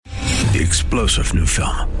the explosive new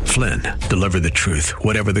film, Flynn, Deliver the Truth,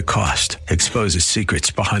 Whatever the Cost, exposes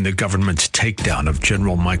secrets behind the government's takedown of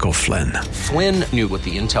General Michael Flynn. Flynn knew what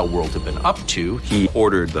the intel world had been up to. He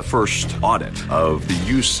ordered the first audit of the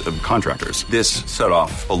use of contractors. This set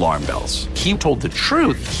off alarm bells. He told the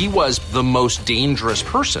truth. He was the most dangerous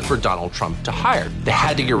person for Donald Trump to hire. They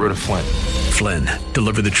had to get rid of Flynn. Flynn,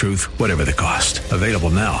 Deliver the Truth, Whatever the Cost. Available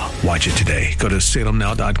now. Watch it today. Go to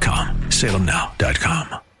salemnow.com.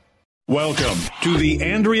 salemnow.com. Welcome to the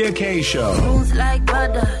Andrea Kaye Show. Smooth like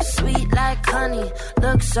butter, sweet like honey.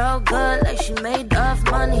 Looks so good like she made of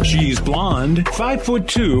money. She's blonde,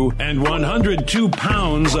 5'2", and 102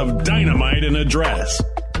 pounds of dynamite in a dress.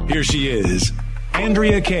 Here she is,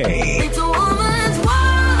 Andrea Kaye. It's a woman's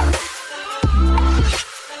world.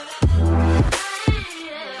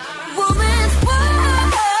 Woman's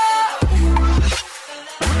world.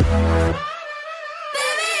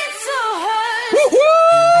 Baby, it's so hard.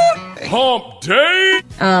 Hump day.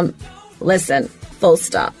 Listen, full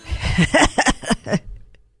stop.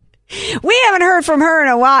 We haven't heard from her in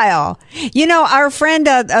a while. You know, our friend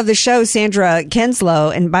of the show, Sandra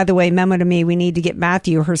Kinslow, and by the way, memo to me, we need to get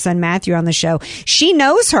Matthew, her son Matthew, on the show. She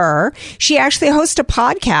knows her. She actually hosts a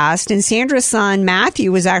podcast, and Sandra's son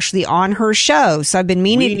Matthew was actually on her show. So I've been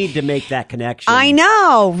meaning. We need to make that connection. I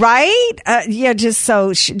know, right? Yeah, just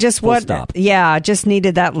what? Stop. Yeah, just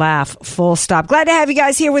needed that laugh. Full stop. Glad to have you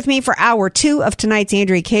guys here with me for hour 2 of tonight's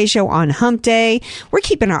Andrea Kaye Show on Hump Day. We're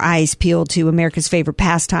keeping our eyes peeled to America's favorite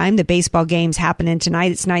pastime. The baseball game's happening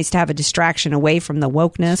tonight. It's nice to have a distraction away from the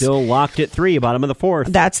wokeness. Still locked at 3, bottom of the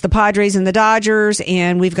 4th. That's the Padres and the Dodgers,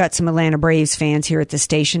 and we've got some Atlanta Braves fans here at the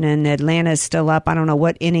station, and Atlanta's still up. I don't know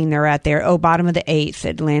what inning they're at there. Oh, bottom of the 8th.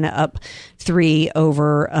 Atlanta up 3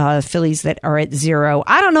 over Phillies that are at 0.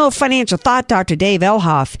 I don't know if Financial Thought Dr. Dave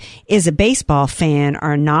Elhoff is a baseball fan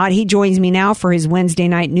or not. He joins me now for his Wednesday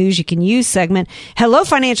night news you can use segment. Hello,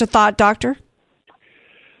 Financial Thought Doctor.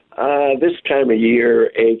 This time of year,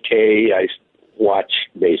 AK, I watch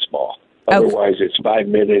baseball. Otherwise, it's 5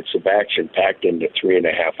 minutes of action packed into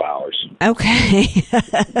 3.5 hours. Okay.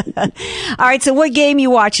 All right, so what game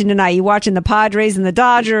you watching tonight? You watching the Padres and the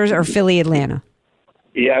Dodgers or Philly, Atlanta?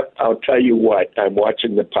 Yeah, I'll tell you what. I'm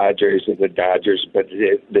watching the Padres and the Dodgers, but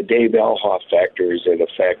the Dave Elhoff factor is in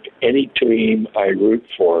effect. Any team I root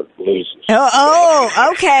for loses.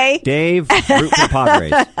 Oh, okay. Dave, root for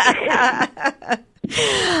Padres.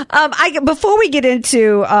 Before we get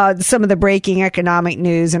into some of the breaking economic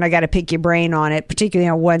news, and I got to pick your brain on it, particularly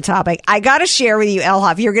on one topic, I got to share with you,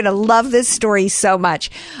 Elhoff. You're going to love this story so much.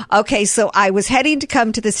 Okay, so I was heading to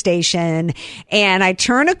come to the station, and I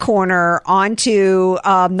turn a corner onto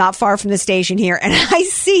not far from the station here, and I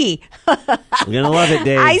see You're going to love it,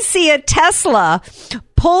 Dave. I see a Tesla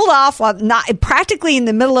pulled off not practically in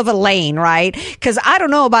the middle of a lane, right? Because I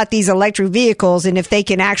don't know about these electric vehicles and if they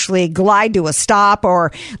can actually glide to a stop,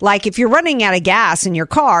 or like if you're running out of gas in your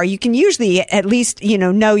car, you can usually at least,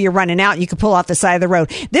 know you're running out and you can pull off the side of the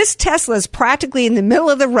road. This Tesla is practically in the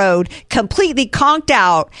middle of the road, completely conked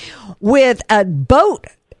out with a boat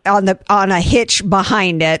on a hitch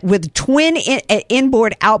behind it with twin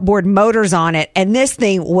inboard outboard motors on it, and this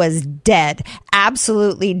thing was dead,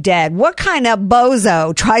 absolutely dead. What kind of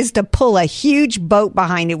bozo tries to pull a huge boat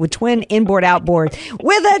behind it with twin inboard outboard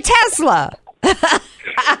with a Tesla?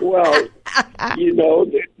 Well,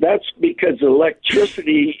 that's because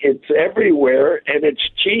electricity, it's everywhere and it's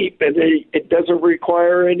cheap and it doesn't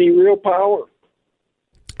require any real power.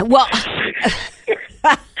 Well,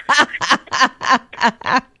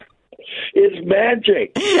 it's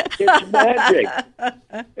magic. It's magic.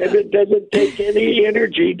 And it doesn't take any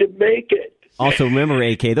energy to make it. Also, remember,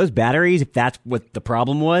 AK, those batteries, if that's what the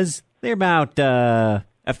problem was, they're about a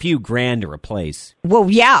few grand to replace. Well,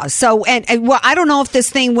 yeah. So, and I don't know if this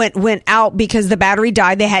thing went out because the battery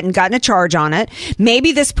died. They hadn't gotten a charge on it.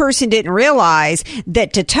 Maybe this person didn't realize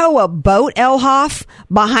that to tow a boat, Elhoff,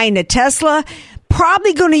 behind a Tesla,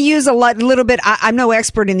 probably going to use a little bit. I'm no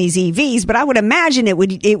expert in these EVs, but I would imagine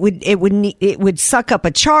it would suck up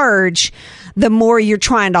a charge the more you're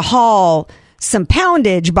trying to haul some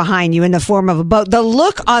poundage behind you in the form of a boat. The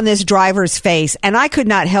look on this driver's face, and I could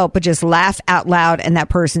not help but just laugh out loud in that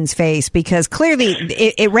person's face, because clearly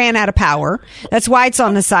it ran out of power. That's why it's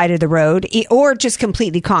on the side of the road, or just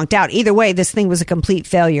completely conked out. Either way, this thing was a complete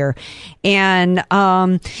failure. And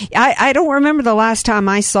I don't remember the last time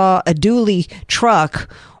I saw a dually truck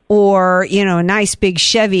or, a nice big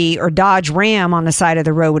Chevy or Dodge Ram on the side of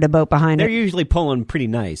the road with a boat behind They're it. usually pulling pretty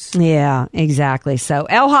nice. Yeah, exactly. So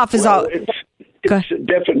Elhoff is all... It's the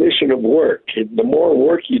definition of work. The more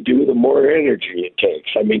work you do, the more energy it takes.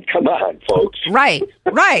 I mean, come on, folks. Right.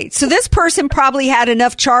 So this person probably had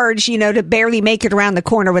enough charge, to barely make it around the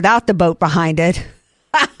corner without the boat behind it.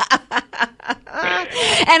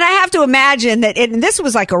 And I have to imagine that this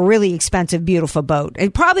was like a really expensive, beautiful boat.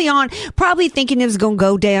 And probably thinking it was going to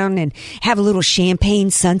go down and have a little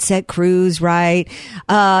champagne sunset cruise, right?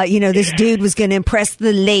 This dude was going to impress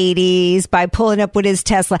the ladies by pulling up with his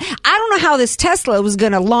Tesla. I don't know how this Tesla was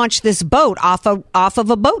going to launch this boat off of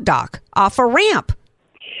a boat dock, off a ramp.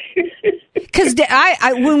 Because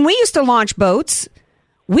when we used to launch boats,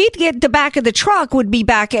 we'd get the back of the truck would be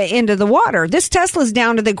back into the water. This Tesla's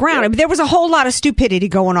down to the ground. I mean, there was a whole lot of stupidity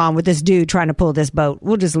going on with this dude trying to pull this boat.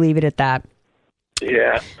 We'll just leave it at that.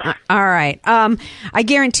 Yeah. All right. I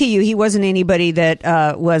guarantee you he wasn't anybody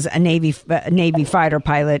that was a Navy fighter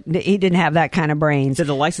pilot. He didn't have that kind of brains. Did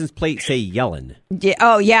the license plate say Yellen? Yeah.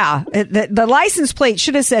 Oh, yeah. The license plate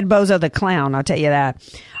should have said Bozo the Clown. I'll tell you that.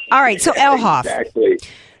 All right. So Elhoff. Exactly.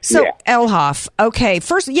 So Elhoff. Okay.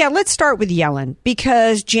 First, let's start with Yellen,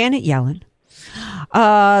 because Janet Yellen,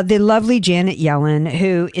 the lovely Janet Yellen,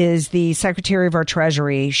 who is the Secretary of our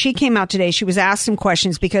Treasury, she came out today. She was asked some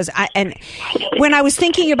questions because when I was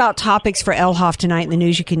thinking about topics for Elhoff tonight in the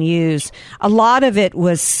news you can use, a lot of it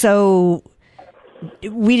was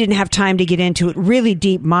we didn't have time to get into it. Really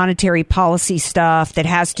deep monetary policy stuff that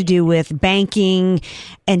has to do with banking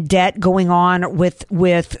and debt going on with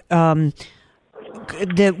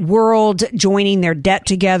the world joining their debt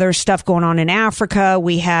together, stuff going on in Africa.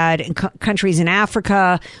 We had countries in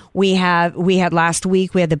Africa. We had last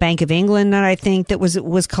week, we had the Bank of England that I think that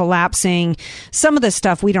was collapsing. Some of the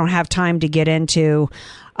stuff we don't have time to get into.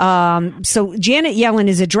 So Janet Yellen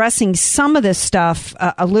is addressing some of this stuff,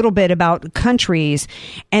 a little bit about countries.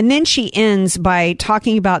 And then she ends by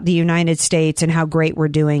talking about the United States and how great we're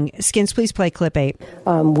doing. Skins, please play clip 8.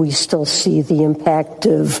 We still see the impact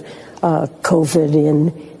of COVID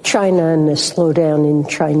in China and the slowdown in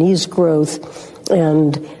Chinese growth.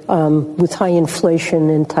 And with high inflation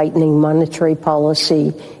and tightening monetary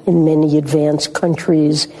policy in many advanced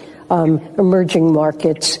countries, emerging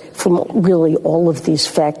markets from really all of these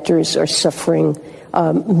factors are suffering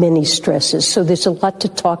many stresses. So there's a lot to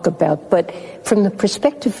talk about. But from the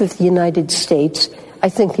perspective of the United States, I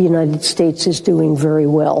think the United States is doing very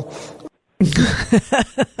well.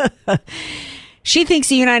 She thinks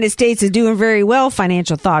the United States is doing very well,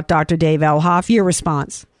 financial thought, Dr. Dave Elhoff. Your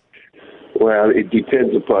response? Well, it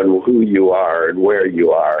depends upon who you are and where you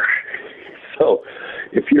are. So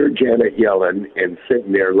if you're Janet Yellen and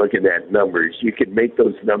sitting there looking at numbers, you can make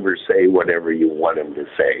those numbers say whatever you want them to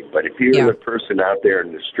say. But if you're the person out there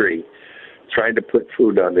in the street trying to put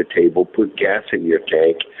food on the table, put gas in your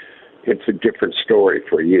tank, it's a different story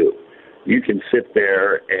for you. You can sit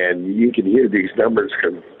there and you can hear these numbers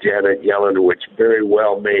from Janet Yellen, which very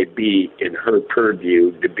well may be in her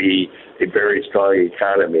purview to be a very strong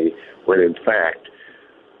economy, when in fact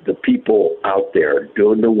the people out there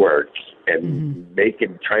doing the work and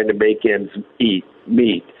trying to make ends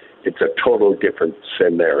meet, it's a total different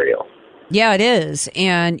scenario. Yeah, it is.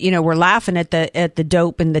 And, we're laughing at the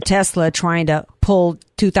dope in the Tesla trying to pull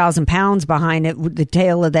 2,000 pounds behind it with the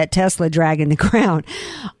tail of that Tesla dragging the ground.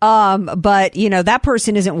 But, that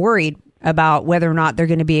person isn't worried about whether or not they're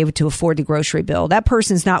going to be able to afford the grocery bill. That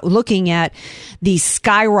person's not looking at the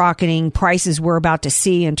skyrocketing prices we're about to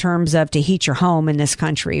see in terms of to heat your home in this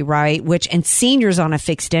country, right? And seniors on a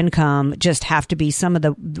fixed income just have to be some of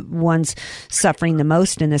the ones suffering the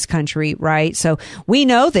most in this country, right? So we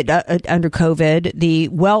know that under COVID, the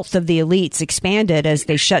wealth of the elites expanded as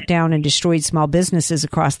they shut down and destroyed small businesses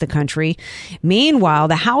across the country. Meanwhile,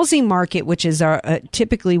 the housing market, which is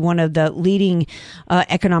typically one of the leading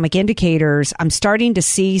economic indicators, I'm starting to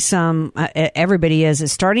see everybody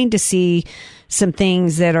is starting to see some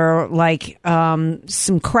things that are like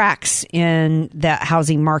some cracks in the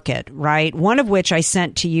housing market, right? One of which I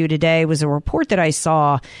sent to you today was a report that I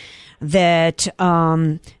saw that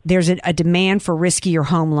there's a demand for riskier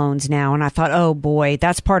home loans now. And I thought, oh boy,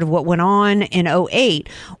 that's part of what went on in 2008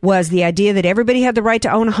 was the idea that everybody had the right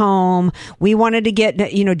to own a home. We wanted to get,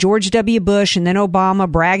 George W. Bush and then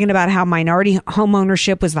Obama bragging about how minority home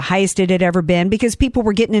ownership was the highest it had ever been because people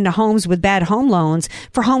were getting into homes with bad home loans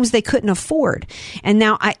for homes they couldn't afford. And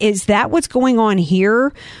now is that what's going on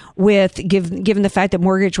here? Given the fact that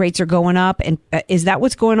mortgage rates are going up, and is that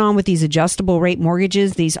what's going on with these adjustable rate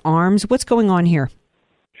mortgages, these ARMs? What's going on here?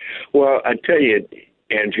 Well, I tell you,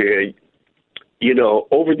 Andrea,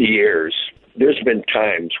 over the years, there's been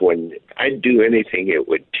times when I'd do anything it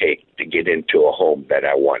would take to get into a home that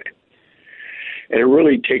I wanted. And it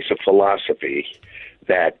really takes a philosophy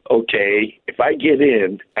that, okay, if I get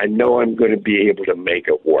in, I know I'm going to be able to make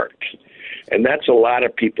it work. And that's a lot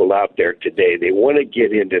of people out there today. They want to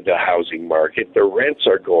get into the housing market. The rents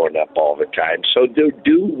are going up all the time. So they'll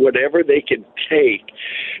do whatever they can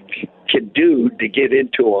do to get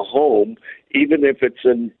into a home, even if it's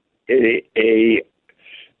a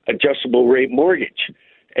adjustable rate mortgage.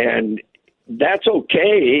 And that's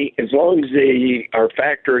okay as long as they are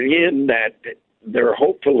factoring in that they're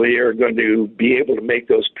hopefully are going to be able to make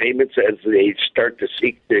those payments as they start to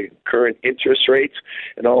seek the current interest rates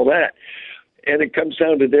and all that. And it comes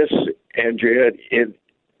down to this, Andrea,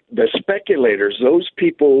 the speculators, those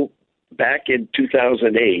people back in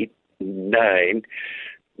 2008-9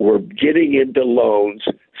 were getting into loans,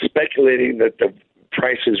 speculating that the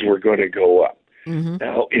prices were going to go up. Mm-hmm.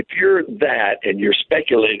 Now, if you're that and you're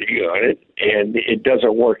speculating on it and it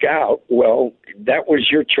doesn't work out, well, that was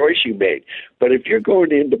your choice you made. But if you're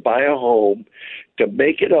going in to buy a home, to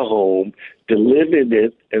make it a home, to live in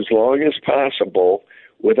it as long as possible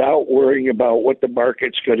without worrying about what the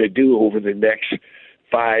market's going to do over the next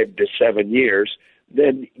 5 to 7 years,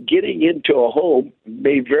 then getting into a home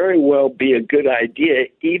may very well be a good idea,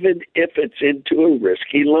 even if it's into a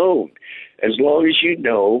risky loan, as long as you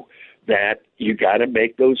know that you got to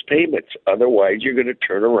make those payments. Otherwise, you're going to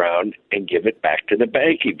turn around and give it back to the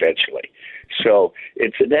bank eventually. So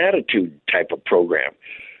it's an attitude type of program.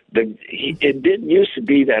 It didn't used to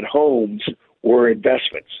be that homes were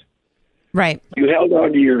investments. Right. You held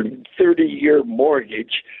on to your 30-year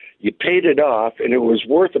mortgage, you paid it off, and it was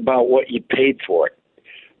worth about what you paid for it.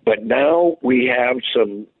 But now we have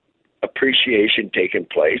some appreciation taking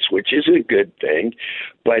place, which is a good thing.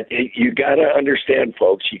 But you got to understand,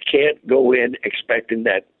 folks, you can't go in expecting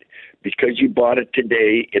that because you bought it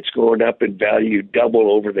today, it's going up in value double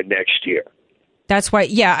over the next year. That's why,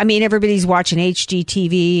 yeah, I mean, everybody's watching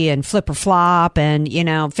HGTV and Flip or Flop and,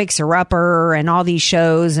 Fixer Upper and all these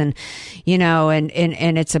shows and,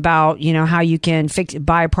 and it's about, how you can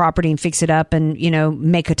buy a property and fix it up and,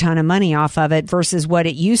 make a ton of money off of it versus what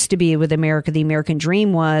it used to be with America. The American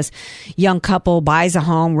dream was young couple buys a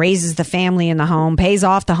home, raises the family in the home, pays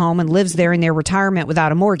off the home and lives there in their retirement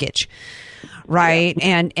without a mortgage. Right.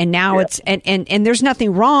 Yeah. And now it's, and there's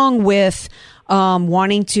nothing wrong with,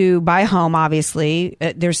 wanting to buy a home, obviously.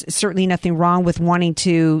 There's certainly nothing wrong with wanting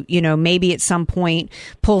to, maybe at some point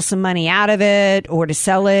pull some money out of it or to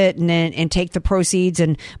sell it and take the proceeds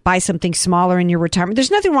and buy something smaller in your retirement.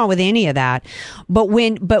 There's nothing wrong with any of that. But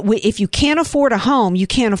if you can't afford a home, you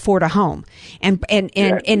can't afford a home. And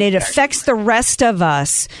it affects the rest of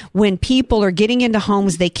us when people are getting into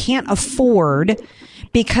homes they can't afford,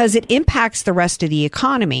 because it impacts the rest of the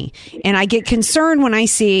economy. And I get concerned when I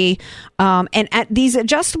see, these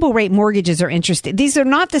adjustable rate mortgages are interesting. These are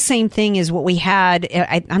not the same thing as what we had.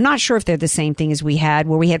 I'm not sure if they're the same thing as we had,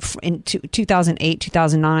 where we had in 2008,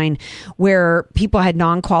 2009, where people had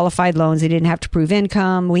non-qualified loans. They didn't have to prove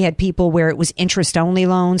income. We had people where it was interest-only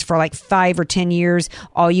loans for like 5 or 10 years.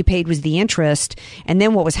 All you paid was the interest. And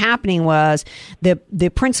then what was happening was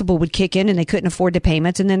the principal would kick in and they couldn't afford the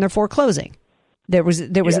payments, and then they're foreclosing. That was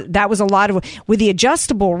a lot of, with the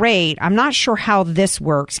adjustable rate. I'm not sure how this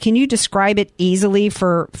works. Can you describe it easily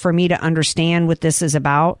for me to understand what this is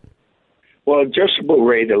about? Well, adjustable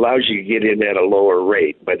rate allows you to get in at a lower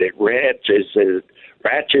rate, but it ratchets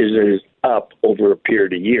up over a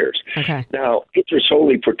period of years. Okay. Now, interest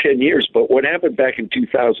only for 10 years, but what happened back in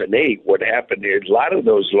 2008, what happened is a lot of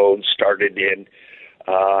those loans started in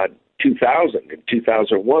 2000 and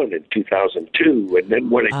 2001 and 2002, and then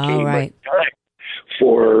when it came time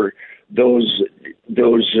for those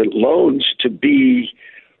loans to be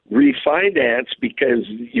refinanced because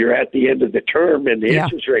you're at the end of the term and the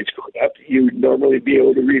interest rates going up, you'd normally be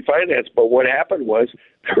able to refinance. But what happened was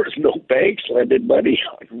there was no banks lending money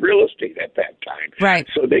on real estate at that time. Right.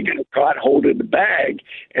 So they got caught holding the bag,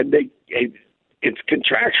 and it's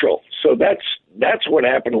contractual. So that's what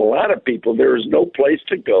happened to a lot of people. There is no place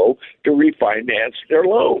to go to refinance their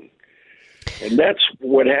loan. And that's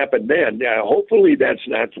what happened then. Now, hopefully that's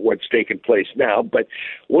not what's taking place now, but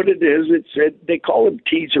what it is, they call them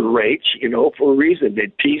teaser rates, for a reason.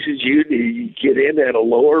 It teases you to get in at a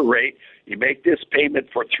lower rate. You make this payment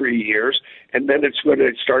for 3 years, and then it's going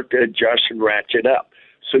to start to adjust and ratchet up.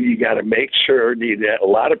 So you got to make sure that a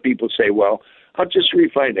lot of people say, well, I'll just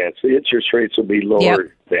refinance. The interest rates will be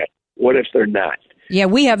lower then. What if they're not? Yeah,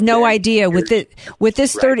 we have no idea with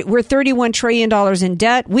this Right. we're $31 trillion in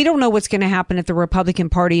debt. We don't know what's going to happen if the Republican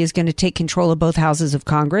Party is going to take control of both houses of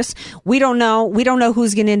Congress. We don't know. We don't know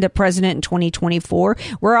who's going to end up president in 2024.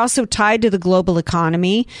 We're also tied to the global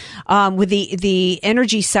economy, with the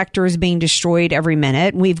energy sector is being destroyed every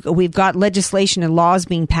minute. We've got legislation and laws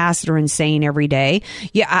being passed that are insane every day.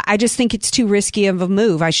 Yeah, I just think it's too risky of a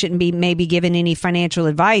move. I shouldn't be maybe given any financial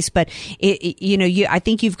advice, but I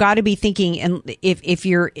think you've got to be thinking, and if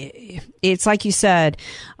you're, it's like you said,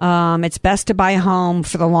 it's best to buy a home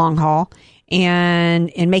for the long haul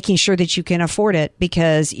and making sure that you can afford it,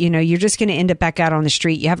 because, you're just going to end up back out on the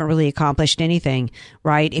street. You haven't really accomplished anything,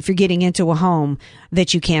 right? If you're getting into a home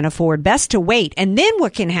that you can't afford, best to wait. And then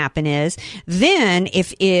what can happen is then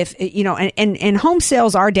if and home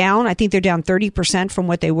sales are down, I think they're down 30% from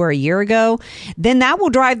what they were a year ago, then that will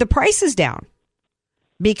drive the prices down.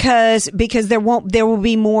 Because there will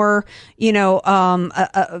be more,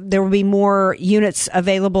 there will be more units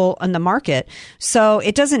available on the market. So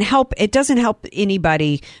it doesn't help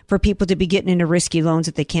anybody for people to be getting into risky loans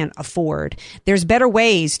that they can't afford. There's better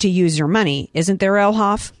ways to use your money, isn't there,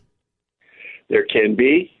 Elhoff? There can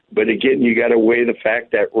be, but again, you got to weigh the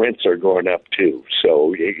fact that rents are going up too.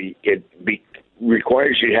 So it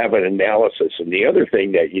requires you to have an analysis. And the other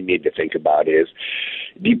thing that you need to think about is,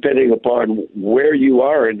 depending upon where you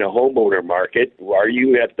are in the homeowner market, are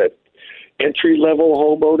you at the entry-level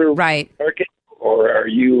homeowner market, or are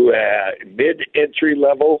you mid-entry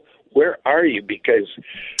level? Where are you? Because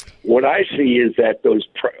what I see is that those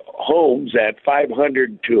homes at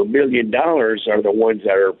 $500,000 to $1 million are the ones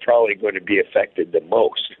that are probably going to be affected the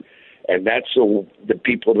most. And that's the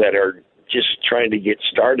people that are just trying to get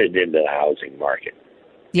started in the housing market.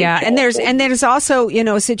 Yeah, and there's also,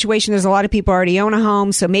 a situation, there's a lot of people already own a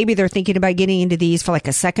home, so maybe they're thinking about getting into these for like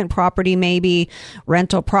a second property, maybe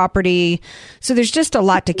rental property. So there's just a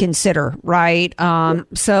lot to consider, right? And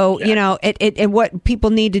what people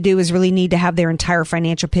need to do is really need to have their entire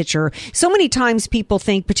financial picture. So many times people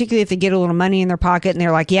think, particularly if they get a little money in their pocket and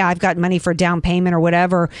they're like, yeah, I've got money for a down payment or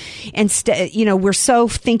whatever. And we're so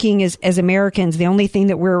thinking as Americans, the only thing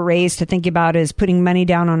that we're raised to think about is putting money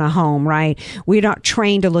down on a home, right? We're not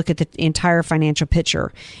trained to look at the entire financial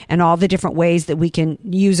picture and all the different ways that we can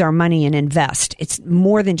use our money and invest. It's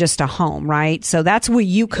more than just a home, right? So that's where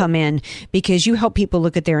you come in, because you help people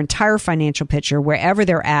look at their entire financial picture, wherever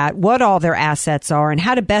they're at, what all their assets are, and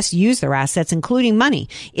how to best use their assets, including money.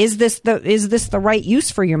 Is this the right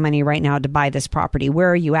use for your money right now to buy this property?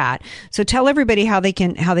 Where are you at? So tell everybody how they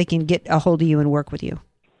can get a hold of you and work with you.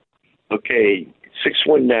 Okay.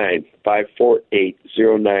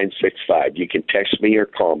 619-548-0965. You can text me or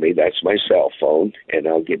call me. That's my cell phone, and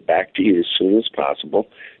I'll get back to you as soon as possible.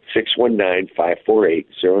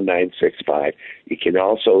 619-548-0965. You can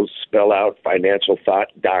also spell out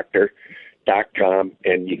financialthoughtdoctor.com,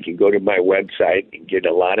 and you can go to my website and get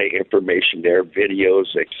a lot of information there,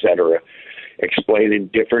 videos, etc.,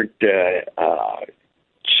 explaining different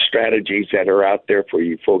strategies that are out there for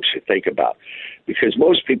you folks to think about. Because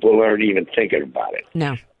most people aren't even thinking about it.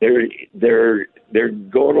 No, they're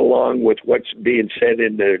going along with what's being said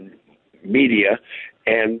in the media,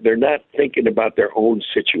 and they're not thinking about their own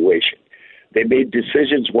situation. They made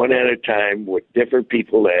decisions one at a time with different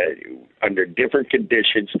people under different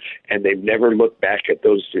conditions, and they've never looked back at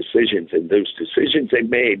those decisions. And those decisions they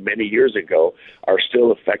made many years ago are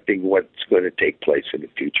still affecting what's going to take place in the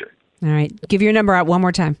future. All right, give your number out one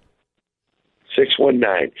more time.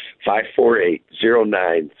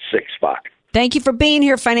 619-548-0965. Thank you for being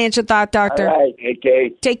here, Financial Thought Doctor. All right,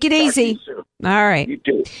 AK. Take it easy. All right. You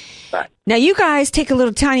too. Bye. Now, you guys take a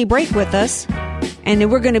little tiny break with us, and then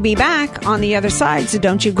we're going to be back on the other side, so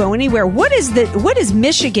don't you go anywhere. What is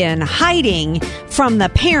Michigan hiding from the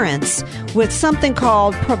parents with something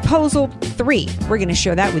called Proposal 3? We're going to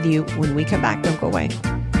share that with you when we come back. Don't go away.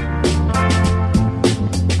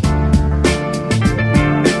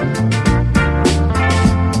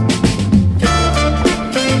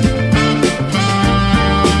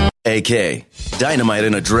 AK, Dynamite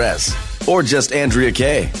in a Dress, or just Andrea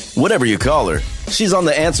K. Whatever you call her, she's on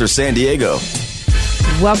The Answer San Diego.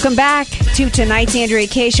 Welcome back to tonight's Andrea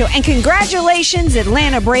K. Show, and congratulations,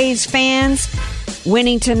 Atlanta Braves fans,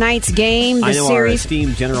 winning tonight's game. I know our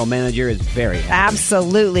esteemed general manager is very happy.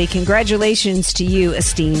 Absolutely. Congratulations to you,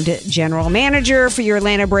 esteemed general manager, for your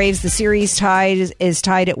Atlanta Braves. The series is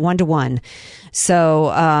tied at 1-1. So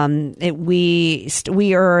we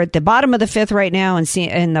are at the bottom of the fifth right now in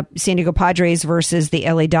the San Diego Padres versus the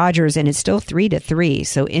LA Dodgers, and it's still 3-3.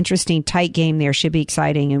 So interesting, tight game there. Should be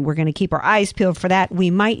exciting, and we're going to keep our eyes peeled for that. We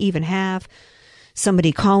might even have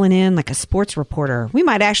somebody calling in like a sports reporter. We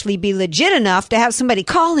might actually be legit enough to have somebody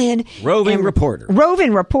call in. Roving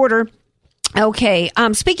reporter. Okay.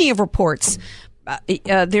 Speaking of reports,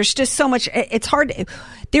 there's just so much. It's hard.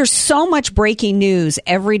 There's so much breaking news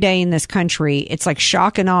every day in this country. It's like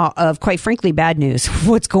shock and awe of, quite frankly, bad news.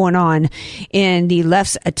 What's going on in the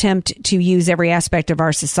left's attempt to use every aspect of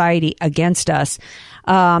our society against us.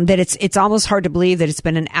 That it's almost hard to believe that it's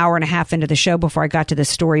been an hour and a half into the show before I got to this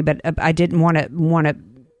story, but I didn't want to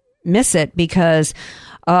miss it because,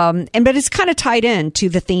 but it's kind of tied in to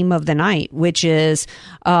the theme of the night, which is,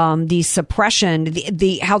 the suppression,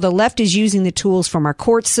 how the left is using the tools from our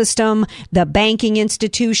court system, the banking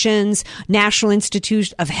institutions, National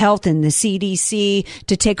Institute of Health and the CDC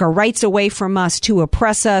to take our rights away from us, to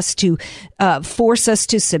oppress us, to, force us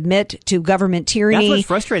to submit to government tyranny. That's what's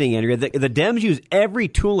frustrating, Andrea. The Dems use every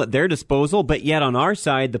tool at their disposal, but yet on our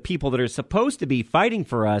side, the people that are supposed to be fighting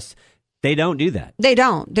for us, they don't do that. They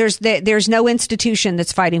don't. There's no institution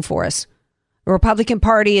that's fighting for us. The Republican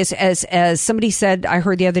Party is, as somebody said, I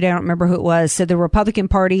heard the other day, I don't remember who it was, said the Republican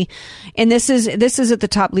Party, and this is at the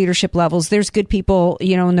top leadership levels. There's good people,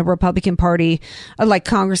 in the Republican Party, like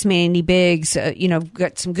Congressman Andy Biggs,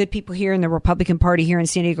 got some good people here in the Republican Party here in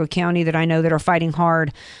San Diego County that I know that are fighting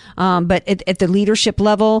hard. But at the leadership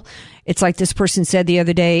level, it's like this person said the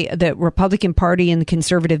other day, the Republican Party and the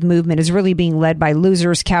conservative movement is really being led by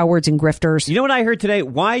losers, cowards, and grifters. You know what I heard today?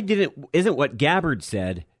 Isn't what Gabbard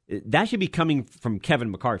said? That should be coming from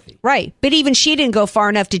Kevin McCarthy. Right. But even she didn't go far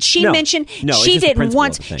enough. Did she mention? No, she didn't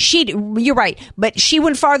once. You're right. But she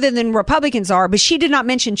went farther than Republicans are, but she did not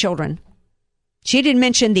mention children. She didn't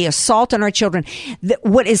mention the assault on our children.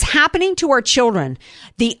 What is happening to our children,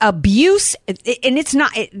 the abuse, and it's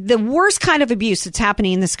not the worst kind of abuse that's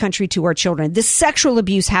happening in this country to our children, the sexual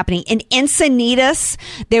abuse happening. In Encinitas,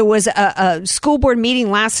 there was a school board meeting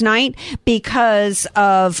last night because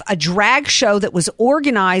of a drag show that was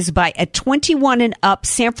organized by a 21 and up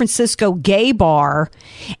San Francisco gay bar.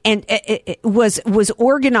 And it was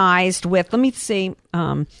organized with, let me see,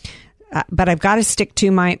 but I've got to stick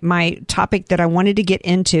to my topic that I wanted to get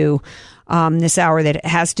into this hour that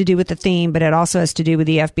has to do with the theme, but it also has to do with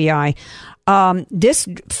the FBI. This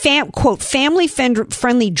quote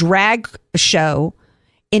family-friendly drag show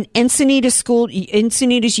in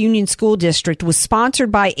Encinitas Union School District was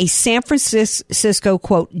sponsored by a San Francisco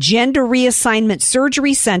quote gender reassignment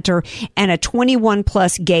surgery center and a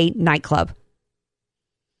 21-plus gay nightclub.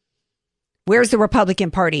 Where's the Republican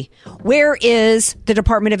Party? Where is the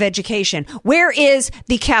Department of Education? Where is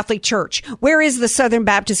the Catholic Church? Where is the Southern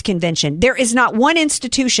Baptist Convention? There is not one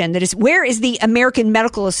institution that is. Where is the American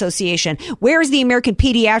Medical Association? Where is the American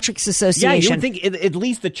Pediatrics Association? Yeah, you would think at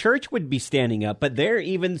least the church would be standing up, but there are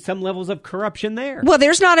even some levels of corruption there. Well,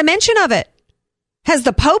 there's not a mention of it. Has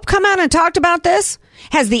the Pope come out and talked about this?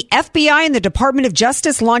 Has the FBI and the Department of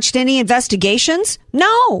Justice launched any investigations?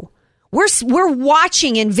 No. We're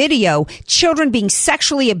watching in video children being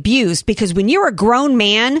sexually abused because when you're a grown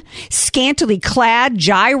man, scantily clad,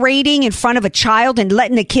 gyrating in front of a child and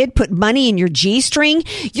letting a kid put money in your G-string,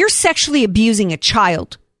 you're sexually abusing a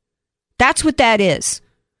child. That's what that is.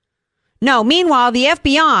 No, meanwhile, the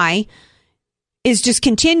FBI is just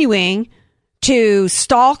continuing to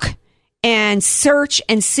stalk and search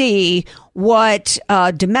and see what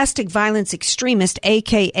domestic violence extremist,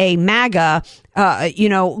 aka MAGA,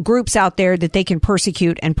 groups out there that they can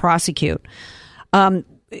persecute and prosecute.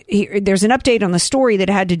 There's an update on the story that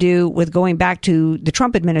had to do with going back to the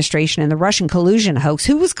Trump administration and the Russian collusion hoax.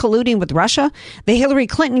 Who was colluding with Russia? The Hillary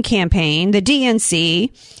Clinton campaign, the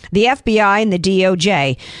DNC, the FBI, and the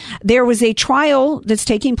DOJ. There was a trial that's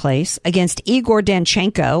taking place against Igor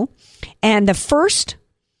Danchenko, and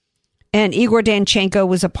Igor Danchenko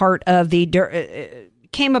was a part of the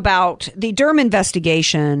Durham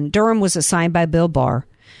investigation. Durham was assigned by Bill Barr.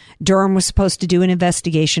 Durham was supposed to do an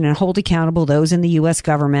investigation and hold accountable those in the U.S.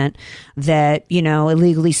 government that,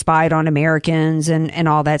 illegally spied on Americans and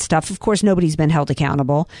all that stuff. Of course, nobody's been held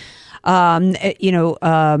accountable.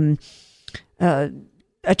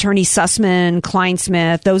 Attorney Sussman,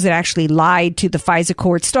 Kleinsmith, those that actually lied to the FISA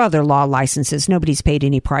court still have their law licenses. Nobody's paid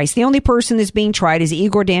any price. The only person that's being tried is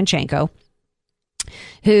Igor Danchenko,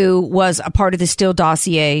 who was a part of the Steele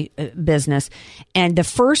dossier business. And the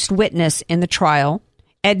first witness in the trial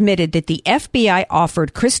admitted that the FBI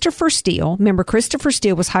offered Christopher Steele. Remember, Christopher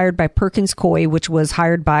Steele was hired by Perkins Coie, which was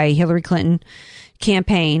hired by Hillary Clinton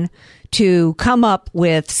campaign, to come up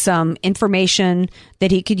with some information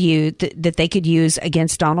that he could use, that they could use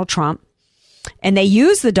against Donald Trump. And they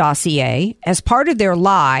used the dossier as part of their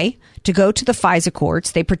lie to go to the FISA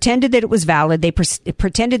courts. They pretended that it was valid. They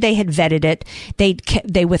pretended they had vetted it.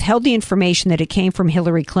 They withheld the information that it came from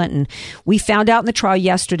Hillary Clinton. We found out in the trial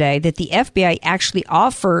yesterday that the FBI actually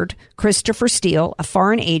offered Christopher Steele, a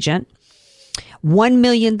foreign agent, $1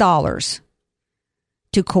 million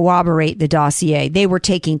to corroborate the dossier. They were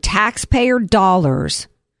taking taxpayer dollars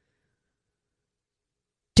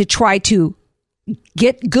to try to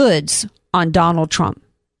get goods on Donald Trump.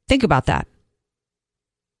 Think about that.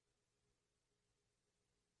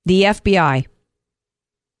 The FBI.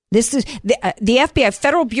 This is the FBI,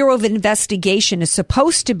 Federal Bureau of Investigation, is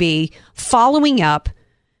supposed to be following up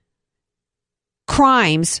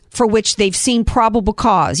crimes for which they've seen probable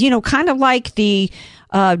cause. You know, kind of like the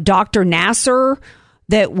Dr. Nasser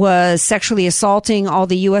that was sexually assaulting all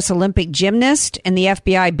the U.S. Olympic gymnasts, and the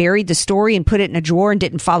FBI buried the story and put it in a drawer and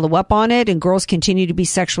didn't follow up on it, and girls continue to be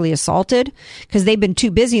sexually assaulted because they've been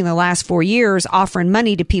too busy in the last 4 years offering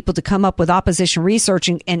money to people to come up with opposition research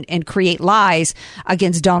and create lies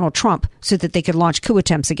against Donald Trump so that they could launch coup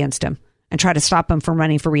attempts against him and try to stop him from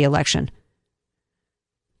running for re-election.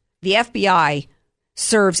 The FBI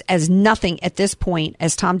serves as nothing at this point,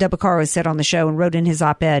 as Tom DeBaccaro said on the show and wrote in his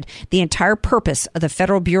op-ed. The entire purpose of the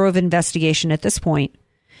Federal Bureau of Investigation at this point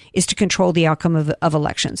is to control the outcome of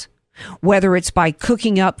elections, whether it's by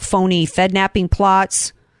cooking up phony Fednapping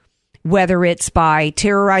plots, whether it's by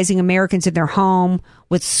terrorizing Americans in their home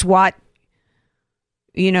with SWAT,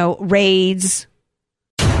 raids.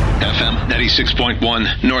 FM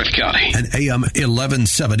 96.1 North County and AM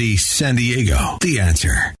 1170 San Diego. The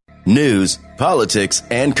Answer. News, politics,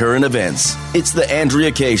 and current events. It's the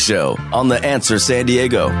Andrea Kaye Show on The Answer San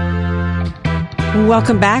Diego.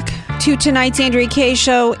 Welcome back to tonight's Andrea Kaye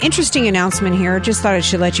Show. Interesting announcement here. Just thought I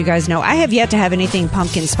should let you guys know. I have yet to have anything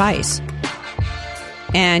pumpkin spice.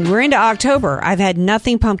 And we're into October. I've had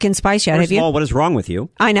nothing pumpkin spice yet. First of all, what is wrong with you?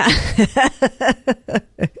 I know.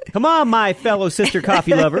 Come on, my fellow sister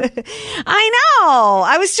coffee lover. I know.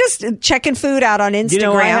 I was just checking food out on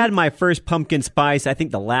Instagram. I had my first pumpkin spice, I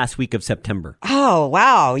think, the last week of September. Oh,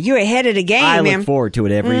 wow. You're ahead of the game, man. I look forward to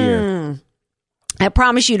it every year. I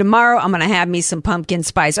promise you tomorrow I'm going to have me some pumpkin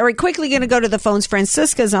spice. All right, quickly going to go to the phones.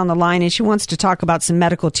 Francisca's on the line, and she wants to talk about some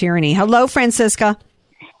medical tyranny. Hello, Francisca.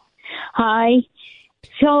 Hi.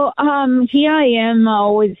 So here I am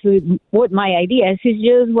always with my ideas. It's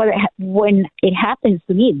just when it happens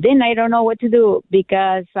to me, then I don't know what to do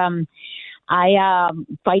because I am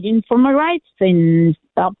fighting for my rights and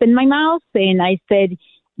up in my mouth. And I said,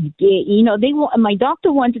 my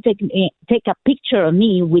doctor wanted to take a picture of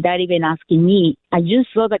me without even asking me. I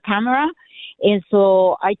just saw the camera, and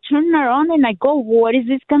so I turned around and I go, "What is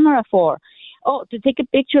this camera for?" "Oh, to take a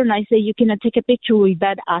picture." And I say, "You cannot take a picture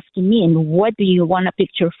without asking me. And what do you want a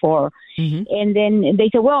picture for?" Mm-hmm. And then they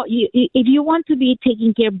say, "Well, if you want to be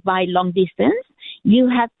taken care of by long distance, we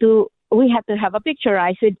have to have a picture."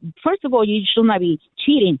 I said, "First of all, you should not be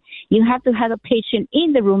cheating. You have to have a patient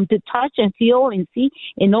in the room to touch and feel and see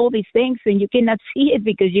and all these things. And you cannot see it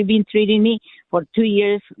because you've been treating me for 2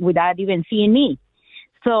 years without even seeing me."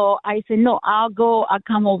 So I said, "No, I'll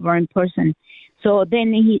come over in person." So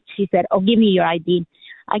then she said, "Oh, give me your ID."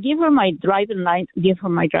 I give her my driving license,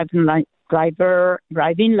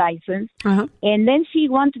 uh-huh. And then she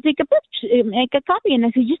wanted to take a picture, make a copy. And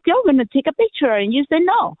I said, "You're still going to take a picture?" And you said,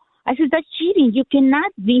 "No." I said, "That's cheating. You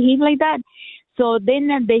cannot behave like that." So then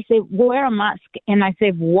they say, "Wear a mask." And I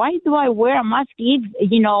said, "Why do I wear a mask if,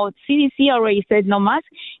 CDC already said no mask,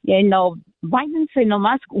 Biden said no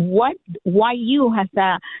mask. Why you as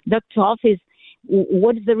the doctor's office,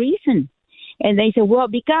 what is the reason?" And they said, "Well,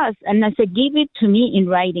 because," and I said, "Give it to me in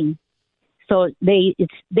writing." So they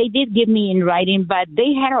did give me in writing, but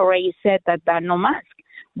they had already said that no mask.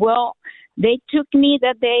 Well, they took me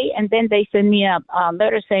that day, and then they sent me a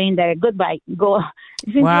letter saying that goodbye, go.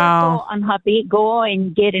 Since you're so unhappy, go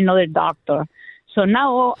and get another doctor. So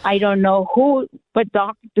now I don't know who but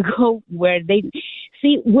doctor to go where they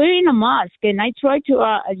see wearing a mask. And I try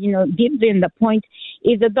to give them the point.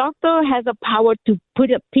 If the doctor has a power to put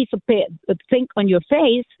a piece of thing on your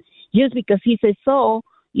face just because he says so,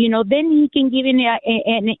 then he can give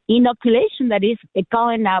an inoculation that is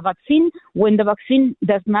called a vaccine when the vaccine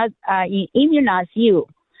does not immunize you.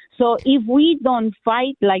 So if we don't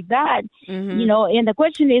fight like that, mm-hmm. And the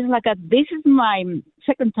question is this is my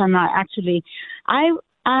second time actually. I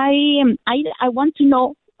want to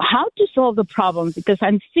know how to solve the problem because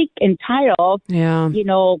I'm sick and tired of,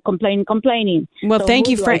 complaining. Well, so thank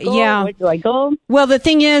you for, Where do I go? Well, the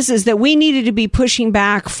thing is that we needed to be pushing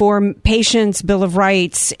back for patients' Bill of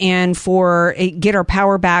Rights and for get our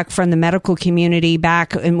power back from the medical community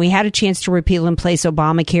back. And we had a chance to repeal and place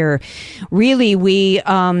Obamacare. Really, we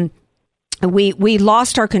we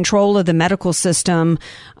lost our control of the medical system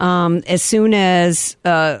as soon as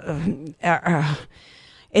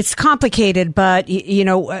it's complicated, but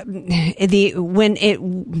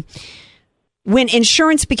when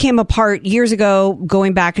insurance became a part years ago,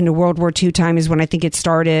 going back into World War II time is when I think it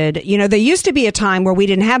started. There used to be a time where we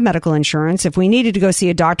didn't have medical insurance. If we needed to go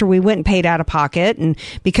see a doctor, we went and paid out of pocket. And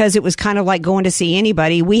because it was kind of like going to see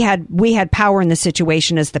anybody, we had power in the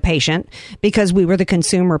situation as the patient because we were the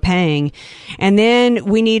consumer paying. And then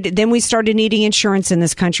we started needing insurance in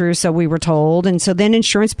this country, or so we were told. And so then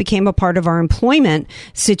insurance became a part of our employment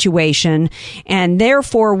situation. And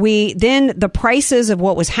therefore then the prices of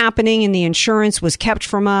what was happening in the insurance was kept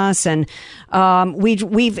from us, and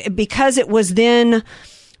we've because it was then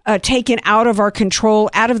taken out of our control,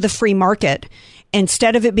 out of the free market.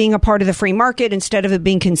 Instead of it being a part of the free market, instead of it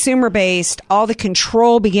being consumer-based, all the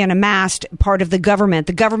control began amassed part of the government.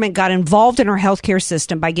 The government got involved in our healthcare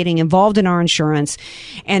system by getting involved in our insurance.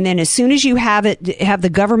 And then as soon as you have the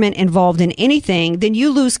government involved in anything, then you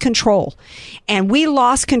lose control. And we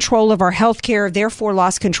lost control of our healthcare, therefore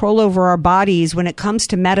lost control over our bodies when it comes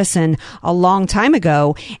to medicine a long time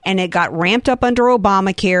ago. And it got ramped up under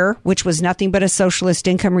Obamacare, which was nothing but a socialist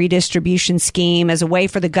income redistribution scheme as a way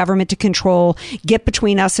for the government to control, get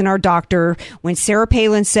between us and our doctor. When Sarah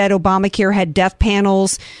Palin said Obamacare had death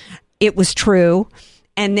panels, it was true.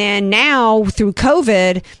 And then now through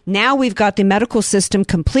COVID, now we've got the medical system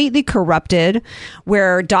completely corrupted,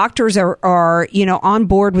 where doctors are on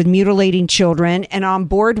board with mutilating children and on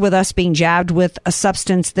board with us being jabbed with a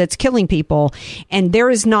substance that's killing people. And there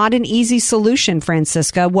is not an easy solution,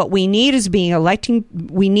 Francisca. What we need is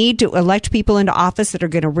we need to elect people into office that are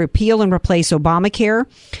going to repeal and replace Obamacare,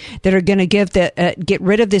 that are going to get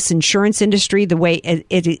rid of this insurance industry the way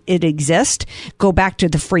it exists, go back to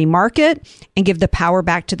the free market, and give the power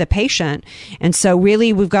back to the patient. And so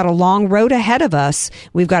really, we've got a long road ahead of us.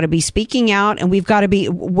 We've got to be speaking out, and we've got to be.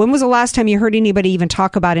 When was the last time you heard anybody even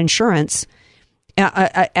talk about insurance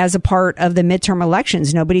as a part of the midterm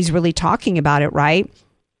elections? Nobody's really talking about it, right?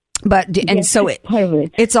 But it's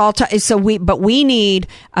all but we need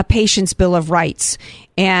a patient's bill of rights.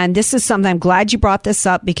 And this is something, I'm glad you brought this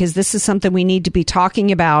up, because this is something we need to be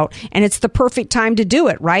talking about. And it's the perfect time to do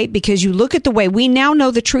it, right? Because you look at the way we now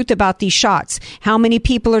know the truth about these shots, how many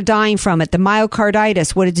people are dying from it, the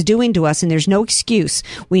myocarditis, what it's doing to us. And there's no excuse.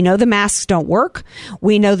 We know the masks don't work.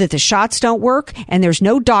 We know that the shots don't work, and there's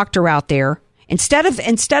no doctor out there. Instead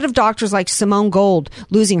of doctors like Simone Gold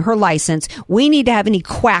losing her license, we need to have any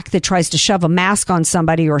quack that tries to shove a mask on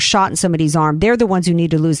somebody or a shot in somebody's arm. They're the ones who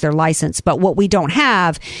need to lose their license. But what we don't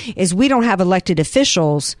have is we don't have elected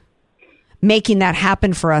officials making that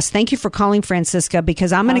happen for us. Thank you for calling, Francisca,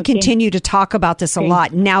 because I'm going to continue to talk about this a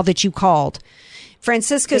lot now that you called.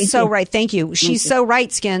 Francisca's so right. Thank you. She's so right,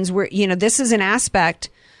 Skins. This is an aspect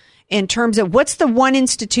in terms of what's the one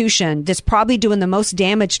institution that's probably doing the most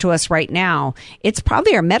damage to us right now. It's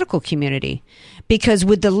probably our medical community. Because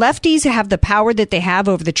would the lefties have the power that they have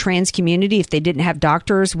over the trans community if they didn't have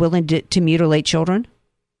doctors willing to mutilate children?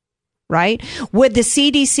 Right? Would the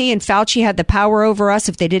CDC and Fauci have the power over us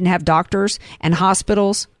if they didn't have doctors and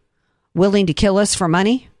hospitals willing to kill us for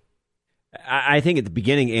money? I think at the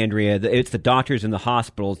beginning, Andrea, it's the doctors and the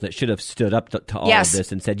hospitals that should have stood up to all of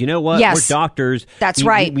this and said, you know what, we're doctors. That's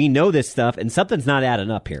right. We know this stuff, and something's not adding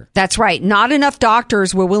up here. That's right. Not enough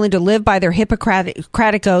doctors were willing to live by their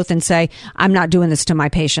Hippocratic oath and say, I'm not doing this to my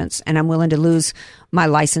patients, and I'm willing to lose my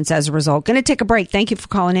license as a result. Going to take a break. Thank you for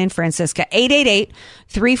calling in, Francisca.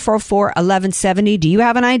 888-344-1170. Do you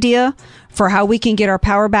have an idea for how we can get our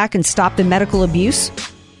power back and stop the medical abuse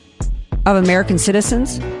of American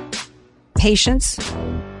citizens? Patients.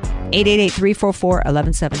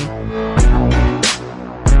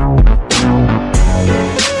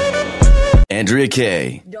 888-344-1170. Andrea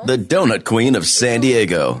Kaye, the donut queen of San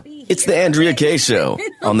Diego. It's the Andrea Kaye Show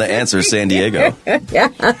on The Answer San Diego.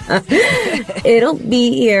 It'll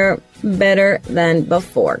be here better than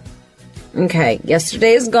before. Okay,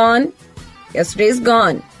 yesterday is gone. Yesterday's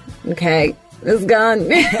gone. Okay, it's gone.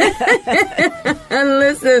 And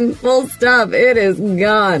listen, full stop, it is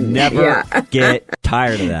gone. Never get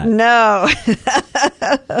tired of that. No.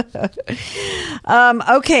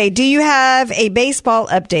 Okay, do you have a baseball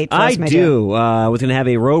update for us, I do. I was going to have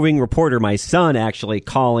a roving reporter, my son, actually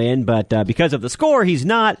call in, but because of the score, he's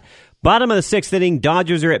not. Bottom of the sixth inning,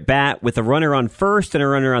 Dodgers are at bat with a runner on first and a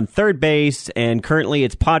runner on third base, and currently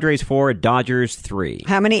it's Padres 4, Dodgers 3.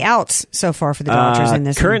 How many outs so far for the Dodgers in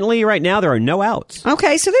this Currently, right now, there are no outs.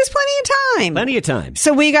 Okay, so there's plenty of time. Plenty of time.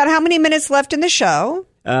 So we got how many minutes left in the show?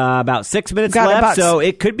 About 6 minutes left, so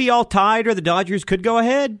it could be all tied or the Dodgers could go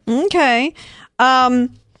ahead. Okay.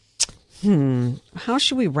 How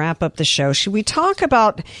should we wrap up the show? Should we talk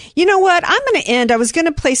about, you know what? I'm going to end. I was going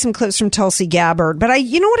to play some clips from Tulsi Gabbard, but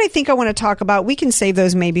you know what I think I want to talk about? We can save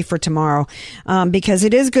those maybe for tomorrow, because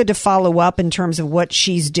it is good to follow up in terms of what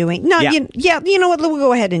she's doing. No, you know what? We'll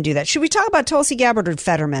go ahead and do that. Should we talk about Tulsi Gabbard or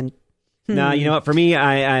Fetterman? No, you know what? For me,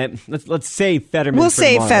 let's save Fetterman. We'll for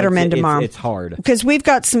save tomorrow. Fetterman tomorrow. It's hard because we've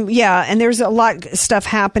got some, and there's a lot of stuff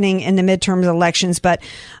happening in the midterm elections. But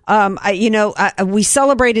we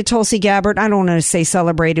celebrated Tulsi Gabbard. I don't want to say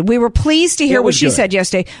celebrated. We were pleased to hear what she said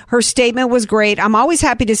yesterday. Her statement was great. I'm always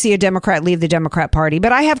happy to see a Democrat leave the Democrat Party,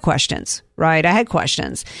 but I have questions. Right, I had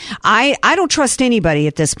questions. I don't trust anybody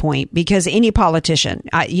at this point, because any politician.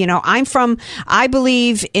 I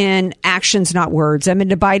believe in actions, not words. I'm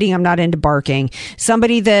into biting. I'm not into barking.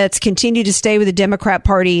 Somebody that's continued to stay with the Democrat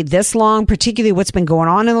Party this long, particularly what's been going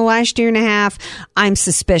on in the last year and a half, I'm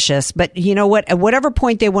suspicious. But you know what? At whatever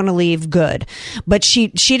point they want to leave, good. But she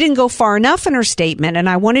didn't go far enough in her statement, and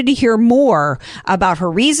I wanted to hear more about her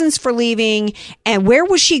reasons for leaving and where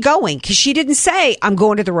was she going, because she didn't say, I'm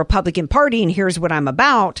going to the Republican Party and here's what I'm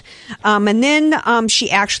about. And then she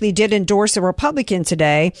actually did endorse a Republican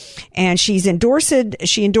today, and she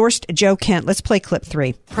endorsed Joe Kent. Let's play clip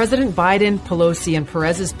 3. President Biden, Pelosi, and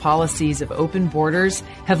Perez's policies of open borders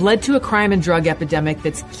have led to a crime and drug epidemic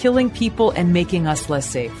that's killing people and making us less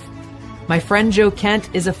safe. My friend Joe Kent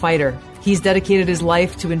is a fighter. He's dedicated his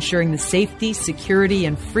life to ensuring the safety, security,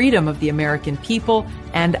 and freedom of the American people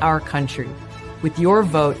and our country. With your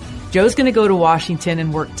vote, Joe's going to go to Washington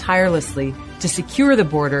and work tirelessly to secure the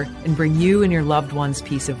border and bring you and your loved ones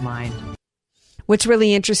peace of mind. What's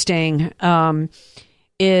really interesting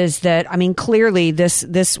is that, clearly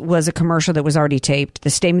this was a commercial that was already taped. The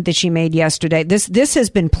statement that she made yesterday, this has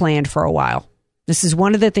been planned for a while. This is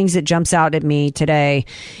one of the things that jumps out at me today,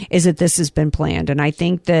 is that this has been planned. And I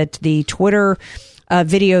think that the Twitter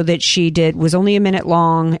video that she did was only a minute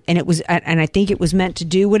long, and I think it was meant to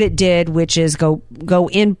do what it did, which is go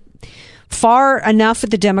in far enough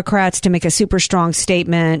at the Democrats to make a super strong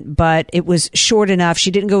statement, but it was short enough. She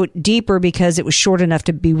didn't go deeper because it was short enough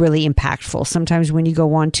to be really impactful. Sometimes when you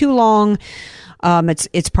go on too long,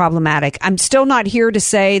 it's problematic. I'm still not here to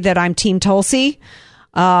say that I'm Team Tulsi,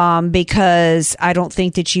 because I don't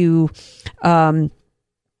think that you.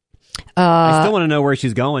 I still want to know where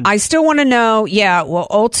she's going. I still want to know. Yeah. Well,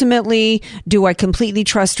 ultimately, do I completely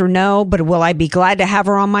trust her? No. But will I be glad to have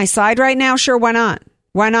her on my side right now? Sure. Why not?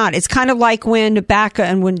 Why not? It's kind of like when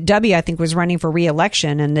W, I think, was running for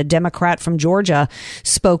re-election, and the Democrat from Georgia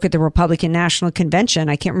spoke at the Republican National Convention.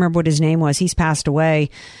 I can't remember what his name was. He's passed away.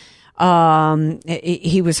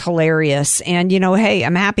 He was hilarious. And, hey,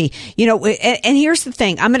 I'm happy. And here's the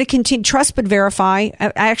thing. I'm going to continue. Trust but verify.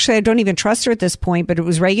 I don't even trust her at this point, but it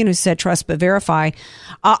was Reagan who said trust but verify.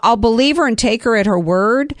 I'll believe her and take her at her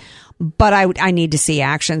word, but I need to see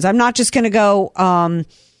actions. I'm not just going to go,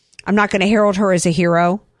 I'm not going to herald her as a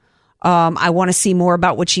hero. I want to see more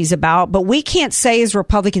about what she's about. But we can't say as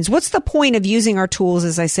Republicans, what's the point of using our tools,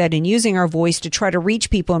 as I said, and using our voice to try to reach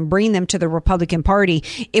people and bring them to the Republican Party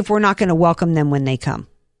if we're not going to welcome them when they come?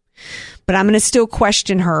 But I'm going to still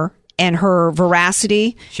question her and her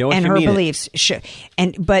veracity and her beliefs.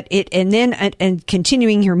 And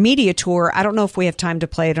continuing her media tour, I don't know if we have time to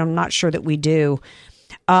play it. I'm not sure that we do.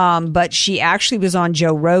 But she actually was on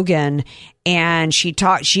Joe Rogan, and she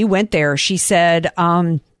went there. She said,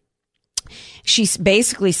 she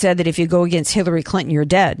basically said that if you go against Hillary Clinton, you're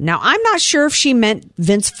dead. Now, I'm not sure if she meant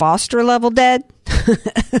Vince Foster level dead.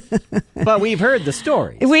 But we've heard the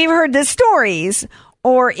stories.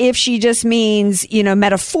 Or if she just means,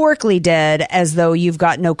 metaphorically dead, as though you've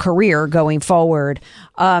got no career going forward.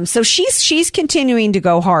 So she's continuing to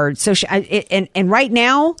go hard. So and right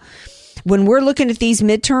now, when we're looking at these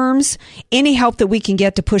midterms, any help that we can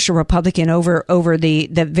get to push a Republican over the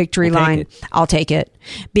victory line, I'll take it.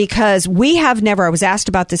 Because I was asked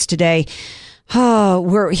about this today.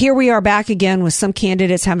 Here we are back again with some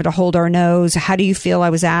candidates having to hold our nose. How do you feel?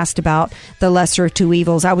 I was asked about the lesser of two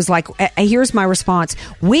evils. I was like, here's my response.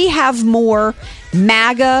 We have more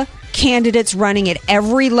MAGA candidates running at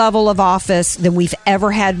every level of office than we've ever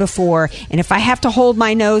had before. And if I have to hold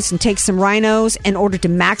my nose and take some rhinos in order to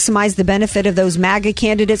maximize the benefit of those MAGA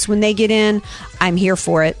candidates when they get in, I'm here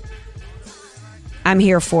for it. I'm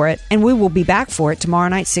here for it. And we will be back for it tomorrow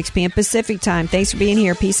night, 6 p.m. Pacific time. Thanks for being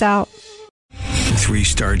here. Peace out.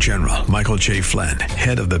 3-star General Michael J. Flynn,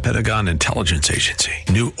 head of the Pentagon Intelligence Agency,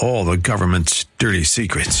 knew all the government's dirty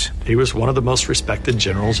secrets. He was one of the most respected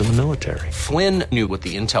generals in the military. Flynn knew what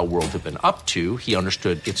the intel world had been up to. He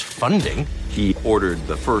understood its funding. He ordered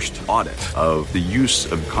the first audit of the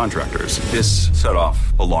use of contractors. This set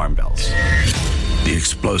off alarm bells. The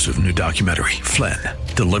explosive new documentary, Flynn,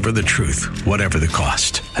 Deliver the Truth, Whatever the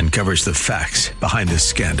Cost, uncovers the facts behind this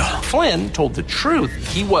scandal. Flynn told the truth.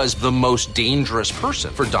 He was the most dangerous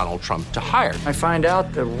person for Donald Trump to hire. I find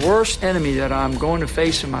out the worst enemy that I'm going to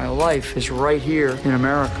face in my life is right here in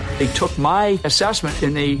America. They took my assessment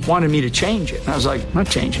and they wanted me to change it. And I was like, I'm not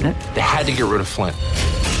changing it. They had to get rid of Flynn.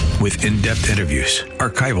 With in-depth interviews,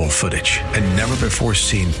 archival footage, and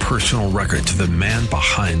never-before-seen personal records of the man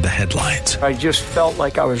behind the headlines. I just felt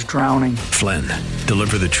like I was drowning. Flynn,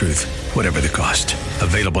 Deliver the Truth, Whatever the Cost.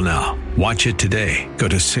 Available now. Watch it today. Go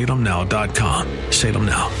to salemnow.com.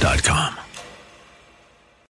 salemnow.com.